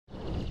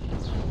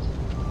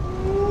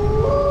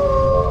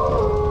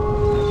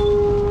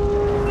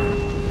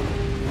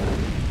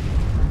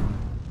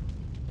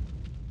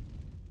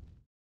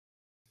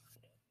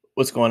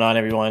What's going on,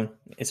 everyone?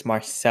 It's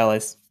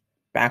Marsellis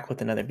back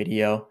with another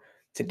video.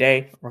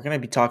 Today, we're going to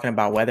be talking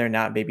about whether or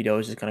not Baby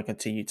Doge is going to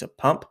continue to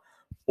pump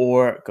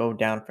or go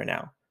down for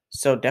now.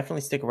 So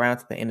definitely stick around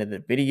to the end of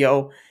the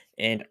video.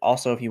 And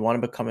also, if you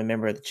want to become a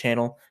member of the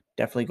channel,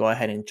 definitely go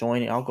ahead and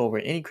join. I'll go over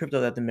any crypto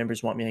that the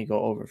members want me to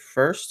go over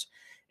first.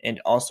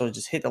 And also,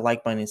 just hit the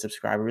like button and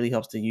subscribe. It really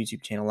helps the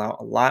YouTube channel out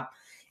a lot.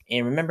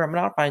 And remember, I'm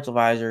not a financial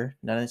advisor,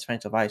 none of this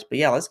financial advice. But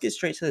yeah, let's get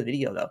straight to the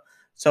video, though.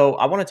 So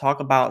I want to talk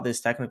about this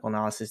technical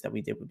analysis that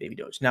we did with Baby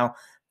Doge. Now, a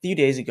few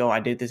days ago, I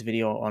did this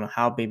video on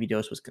how Baby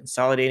Doge was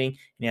consolidating.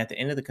 And at the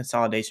end of the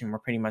consolidation, we're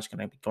pretty much going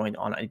to be going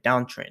on a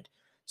downtrend.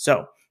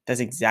 So that's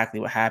exactly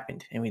what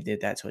happened. And we did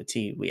that to a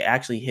T. We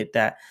actually hit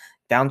that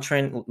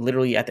downtrend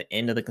literally at the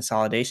end of the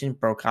consolidation,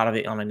 broke out of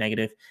it on a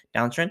negative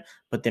downtrend.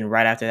 But then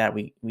right after that,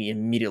 we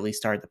immediately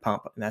started the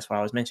pump. And that's what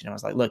I was mentioning. I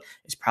was like, look,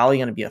 it's probably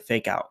going to be a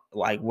fake out,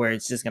 like where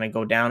it's just going to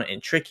go down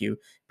and trick you,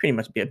 pretty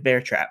much be a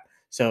bear trap.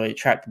 So it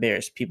trapped the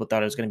bears. People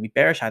thought it was going to be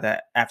bearish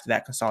after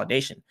that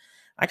consolidation.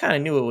 I kind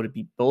of knew it would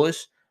be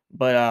bullish,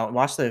 but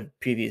watch the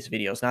previous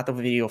videos, not the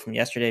video from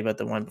yesterday, but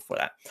the one before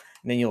that.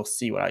 And then you'll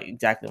see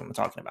exactly what I'm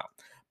talking about.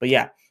 But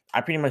yeah, I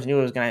pretty much knew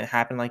it was going to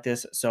happen like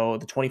this. So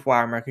the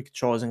 24-hour market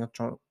control is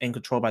in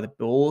control by the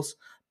bulls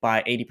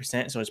by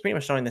 80%. So it's pretty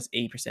much showing this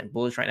 80%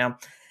 bullish right now.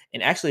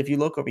 And actually, if you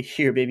look over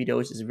here, Baby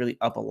Doge is really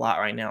up a lot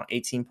right now,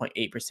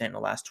 18.8% in the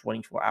last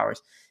 24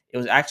 hours. It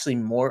was actually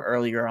more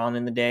earlier on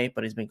in the day,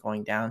 but it's been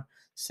going down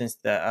since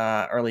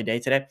the early day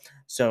today.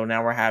 So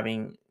now we're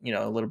having,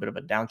 a little bit of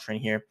a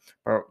downtrend here.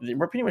 But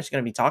we're pretty much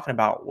going to be talking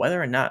about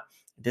whether or not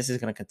this is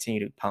going to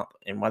continue to pump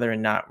and whether or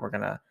not we're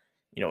going to,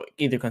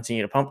 either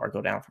continue to pump or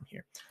go down from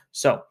here.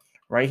 So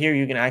right here,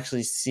 you can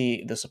actually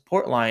see the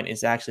support line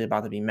is actually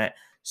about to be met.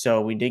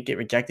 So we did get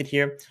rejected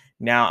here.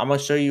 Now I'm going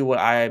to show you what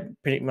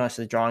pretty much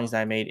the drawings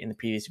that I made in the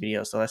previous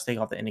video. So let's take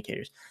off the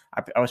indicators.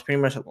 I was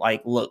pretty much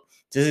like, look,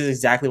 this is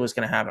exactly what's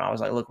going to happen. I was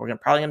like, look, we're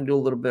probably going to do a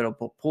little bit of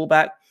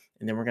pullback,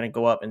 and then we're going to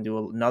go up and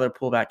do another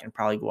pullback and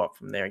probably go up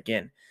from there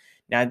again.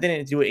 Now, I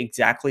didn't do it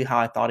exactly how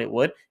I thought it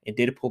would. It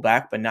did pull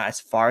back, but not as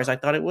far as I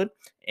thought it would.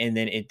 And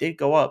then it did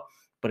go up,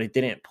 but it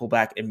didn't pull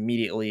back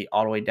immediately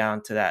all the way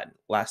down to that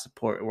last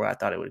support where I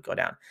thought it would go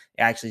down.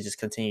 It actually just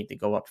continued to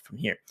go up from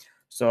here.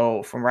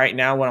 So from right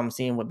now, what I'm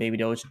seeing with Baby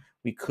Doge,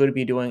 we could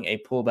be doing a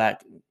pullback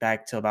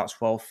back to about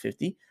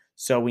 1250.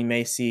 So we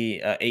may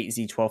see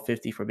 8Z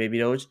 1250 for Baby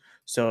Doge.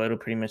 So it'll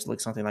pretty much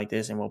look something like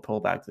this, and we'll pull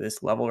back to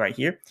this level right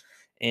here.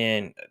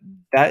 And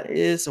that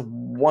is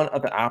one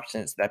of the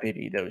options that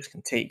Baby Doge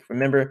can take.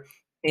 Remember,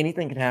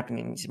 anything can happen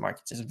in these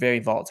markets. It's very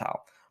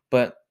volatile.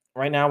 But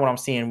right now, what I'm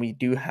seeing, we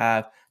do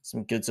have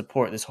some good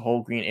support. This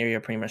whole green area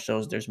pretty much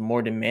shows there's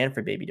more demand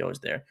for Baby Doge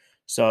there.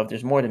 So if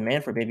there's more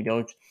demand for Baby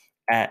Doge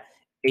at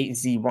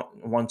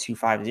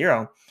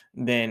 8Z1250,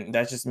 then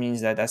that just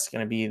means that that's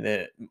going to be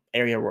the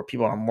area where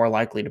people are more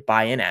likely to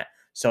buy in at.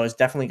 So it's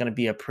definitely going to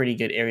be a pretty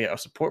good area of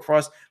support for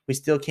us. We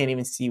still can't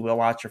even see Will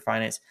Watcher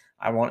Finance.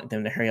 I want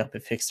them to hurry up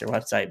and fix their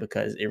website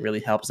because it really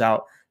helps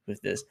out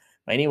with this.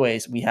 But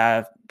anyways, we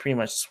have pretty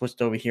much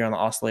switched over here on the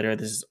oscillator.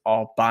 This is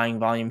all buying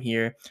volume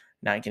here,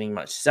 not getting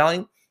much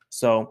selling.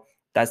 So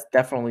that's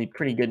definitely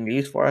pretty good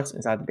news for us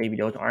inside the Baby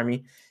Doge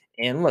army.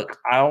 And look,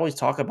 I always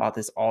talk about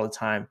this all the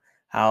time,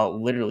 how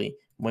literally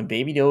when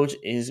Baby Doge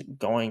is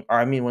going, or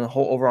I mean, when the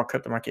whole overall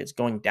crypto market is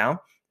going down,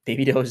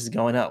 Baby Doge is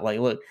going up. Like,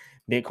 look,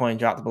 Bitcoin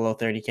dropped below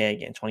 30K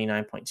again,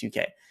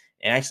 29.2K.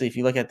 And actually, if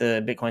you look at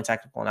the Bitcoin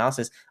technical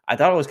analysis, I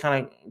thought it was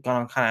kind of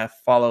going to kind of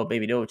follow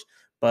Baby Doge.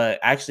 But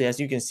actually, as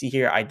you can see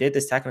here, I did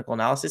this technical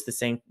analysis the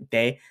same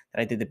day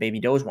that I did the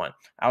Baby Doge one.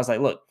 I was like,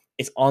 look,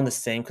 it's on the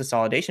same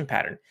consolidation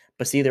pattern.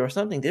 But see, there was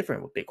something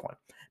different with Bitcoin.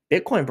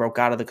 Bitcoin broke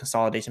out of the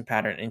consolidation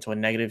pattern into a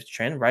negative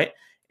trend, right?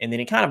 And then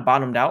it kind of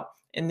bottomed out,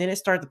 and then it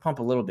started to pump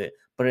a little bit,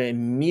 but it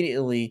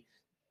immediately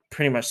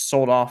pretty much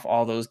sold off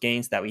all those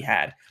gains that we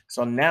had.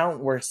 So now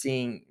we're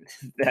seeing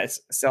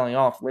that's selling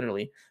off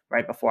literally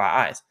right before our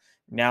eyes.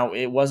 Now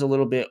it was a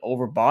little bit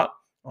overbought,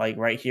 like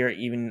right here,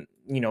 even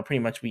pretty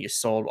much we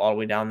sold all the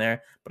way down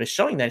there, but it's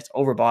showing that it's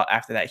overbought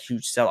after that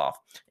huge sell-off.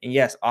 And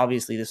yes,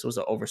 obviously this was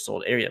an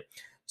oversold area.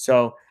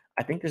 So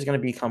I think there's going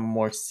to become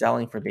more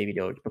selling for Baby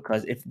Doge,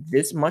 because if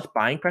this much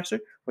buying pressure,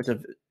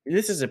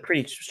 this is a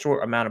pretty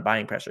short amount of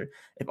buying pressure,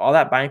 if all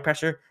that buying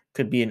pressure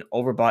could be an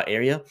overbought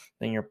area,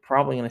 then you're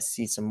probably going to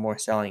see some more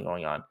selling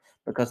going on.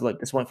 Because look,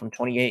 this went from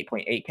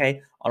 28.8K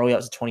all the way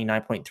up to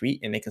 29.3,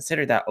 and they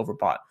consider that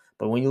overbought.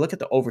 But when you look at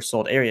the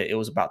oversold area, it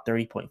was about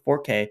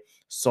 30.4K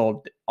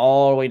sold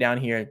all the way down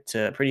here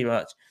to pretty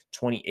much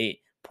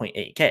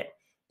 28.8K.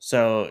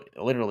 So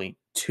literally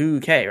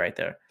 2K right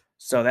there.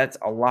 So that's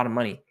a lot of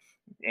money.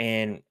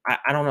 And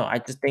I don't know. I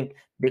just think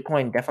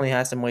Bitcoin definitely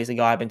has some ways to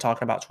go. I've been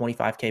talking about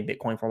 25K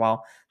Bitcoin for a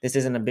while. This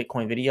isn't a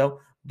Bitcoin video,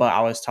 but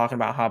I was talking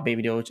about how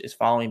Baby Doge is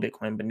following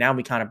Bitcoin, but now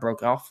we kind of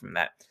broke off from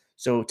that.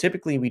 So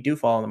typically we do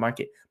follow the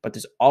market, but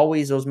there's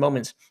always those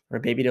moments where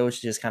Baby Doge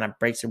just kind of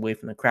breaks away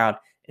from the crowd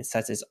and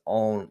sets its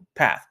own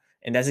path.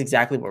 And that's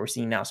exactly what we're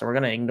seeing now. So we're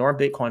going to ignore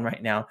Bitcoin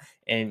right now,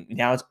 and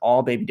now it's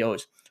all Baby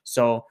Doge.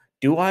 So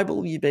do I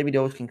believe Baby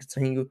Doge can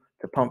continue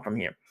to pump from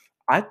here?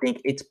 I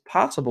think it's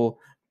possible,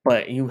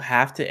 but you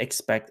have to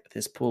expect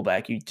this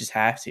pullback. You just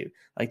have to.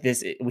 Like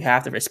this, we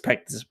have to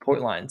respect the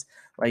support lines.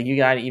 Like you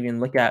got to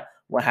even look at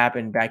what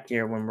happened back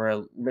here when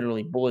we're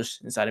literally bullish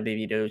inside of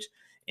Baby Doge,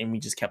 and we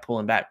just kept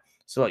pulling back.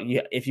 So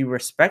if you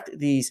respect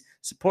these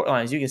support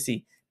lines, you can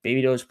see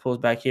Baby Doge pulls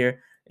back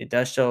here. It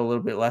does show a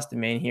little bit less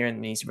demand here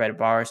in these red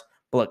bars.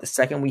 But look, the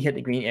second we hit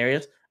the green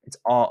areas, it's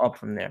all up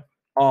from there,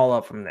 all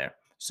up from there.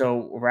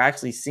 So we're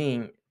actually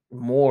seeing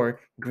more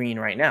green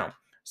right now.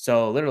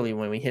 So literally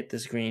when we hit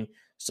this green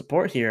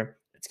support here,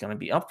 it's going to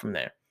be up from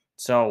there.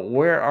 So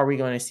where are we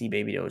going to see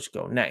Baby Doge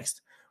go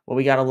next? Well,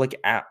 we got to look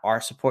at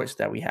our supports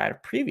that we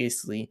had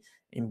previously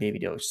in Baby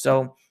Doge.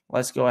 So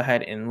let's go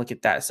ahead and look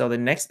at that. So the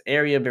next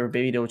area where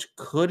Baby Doge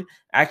could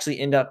actually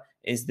end up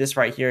is this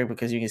right here,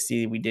 because you can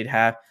see we did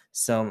have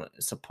some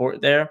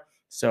support there.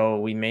 So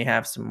we may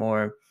have some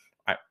more.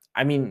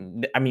 I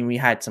mean, we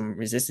had some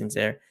resistance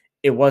there.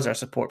 It was our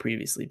support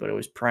previously, but it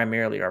was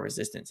primarily our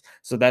resistance.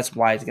 So that's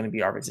why it's going to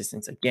be our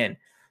resistance again.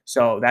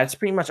 So that's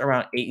pretty much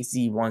around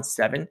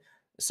 8Z17.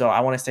 So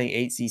I want to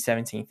say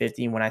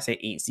 8Z1750. When I say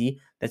 8Z,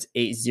 that's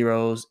 8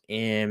 zeros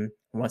in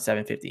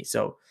 1750.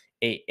 So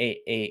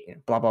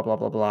 888 blah blah blah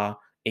blah blah,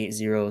 8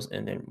 zeros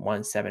and then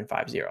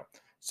 1750.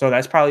 So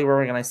that's probably where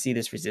we're going to see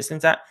this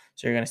resistance at.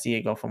 So you're going to see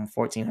it go from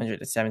 1400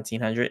 to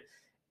 1700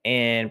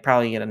 and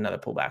probably get another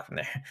pullback from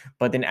there.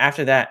 But then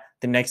after that,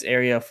 the next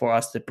area for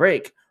us to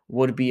break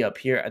would be up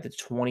here at the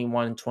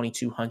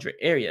 2200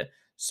 area.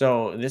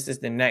 So this is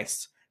the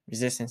next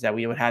resistance that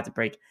we would have to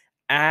break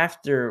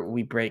after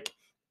we break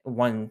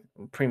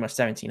pretty much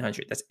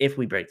 1700. That's if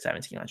we break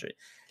 1700.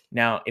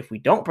 Now, if we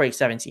don't break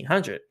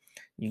 1700,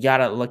 you got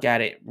to look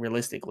at it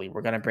realistically.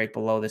 We're going to break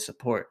below the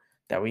support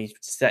that we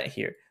set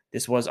here.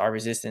 This was our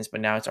resistance,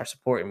 but now it's our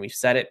support and we've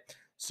set it.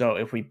 So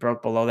if we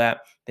broke below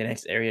that, the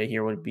next area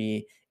here would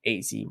be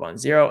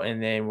 8Z10,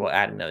 and then we'll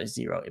add another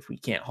 0 if we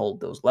can't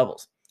hold those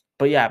levels.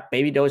 But yeah,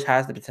 Baby Doge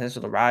has the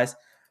potential to rise,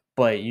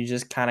 but you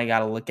just kind of got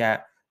to look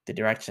at the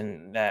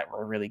direction that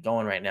we're really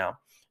going right now.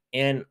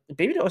 And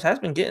Baby Doge has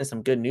been getting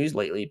some good news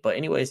lately. But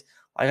anyways,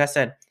 like I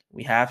said,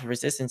 we have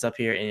resistance up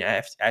here,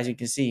 and as you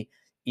can see,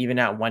 even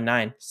at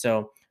 1.9.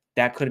 So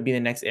that could be the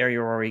next area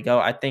where we go.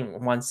 I think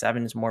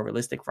 1.7 is more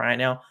realistic for right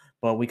now,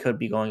 but we could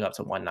be going up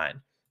to 1.9.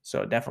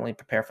 So definitely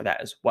prepare for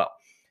that as well.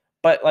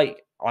 But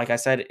like I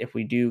said, if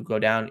we do go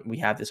down, we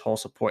have this whole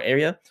support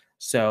area.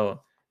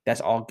 So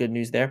that's all good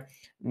news there.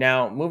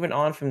 Now, moving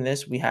on from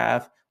this, we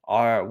have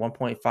our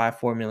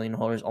 1.54 million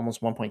holders,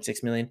 almost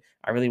 1.6 million.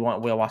 I really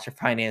want Whale Watcher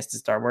Finance to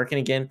start working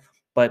again,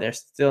 but they're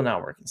still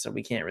not working. So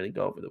we can't really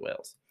go over the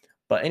whales.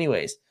 But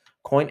anyways,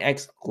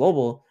 CoinX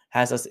Global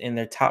has us in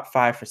their top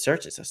 5 for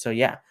searches. So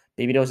yeah,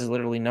 Baby Dose is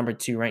literally number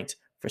 2 ranked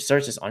for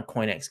searches on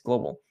CoinX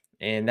Global.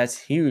 And that's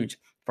huge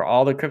for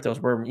all the cryptos.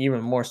 We're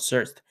even more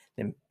searched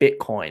than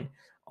Bitcoin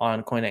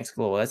on CoinX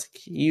Global. That's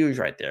huge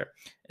right there.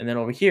 And then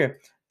over here,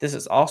 this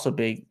is also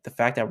big. The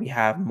fact that we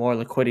have more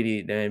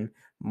liquidity than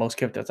most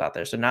cryptos out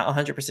there. So not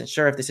 100%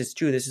 sure if this is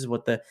true. This is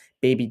what the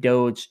Baby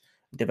Doge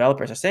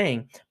developers are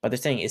saying, but they're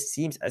saying it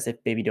seems as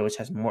if Baby Doge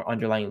has more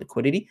underlying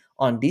liquidity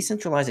on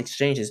decentralized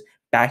exchanges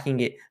backing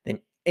it than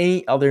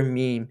any other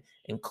meme,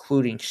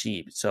 including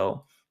Sheep.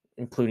 So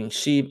including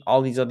Sheep,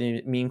 all these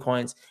other meme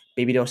coins,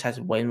 Baby Doge has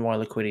way more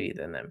liquidity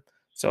than them.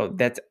 So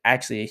that's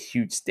actually a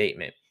huge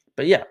statement.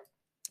 But yeah,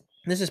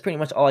 this is pretty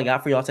much all I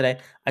got for y'all today.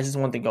 I just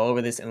wanted to go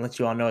over this and let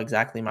you all know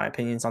exactly my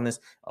opinions on this,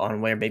 on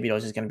where Baby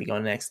Doge is going to be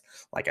going next.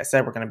 Like I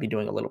said, we're going to be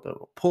doing a little bit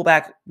of a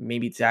pullback,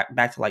 maybe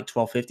back to like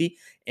 1250.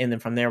 And then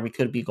from there, we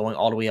could be going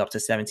all the way up to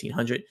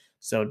 1700.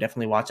 So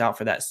definitely watch out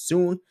for that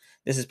soon.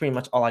 This is pretty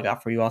much all I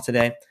got for you all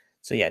today.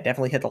 So yeah,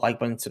 definitely hit the like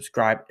button,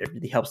 subscribe. It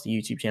really helps the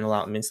YouTube channel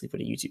out immensely for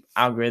the YouTube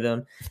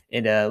algorithm.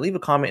 And leave a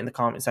comment in the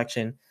comment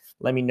section.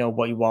 Let me know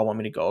what you all want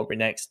me to go over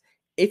next.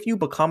 If you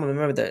become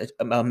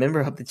a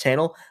member of the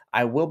channel,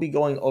 I will be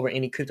going over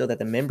any crypto that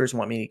the members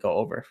want me to go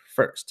over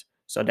first.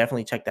 So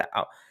definitely check that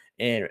out.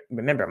 And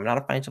remember, I'm not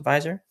a financial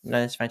advisor. I'm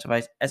not a financial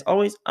advice. As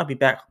always, I'll be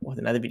back with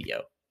another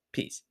video.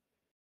 Peace.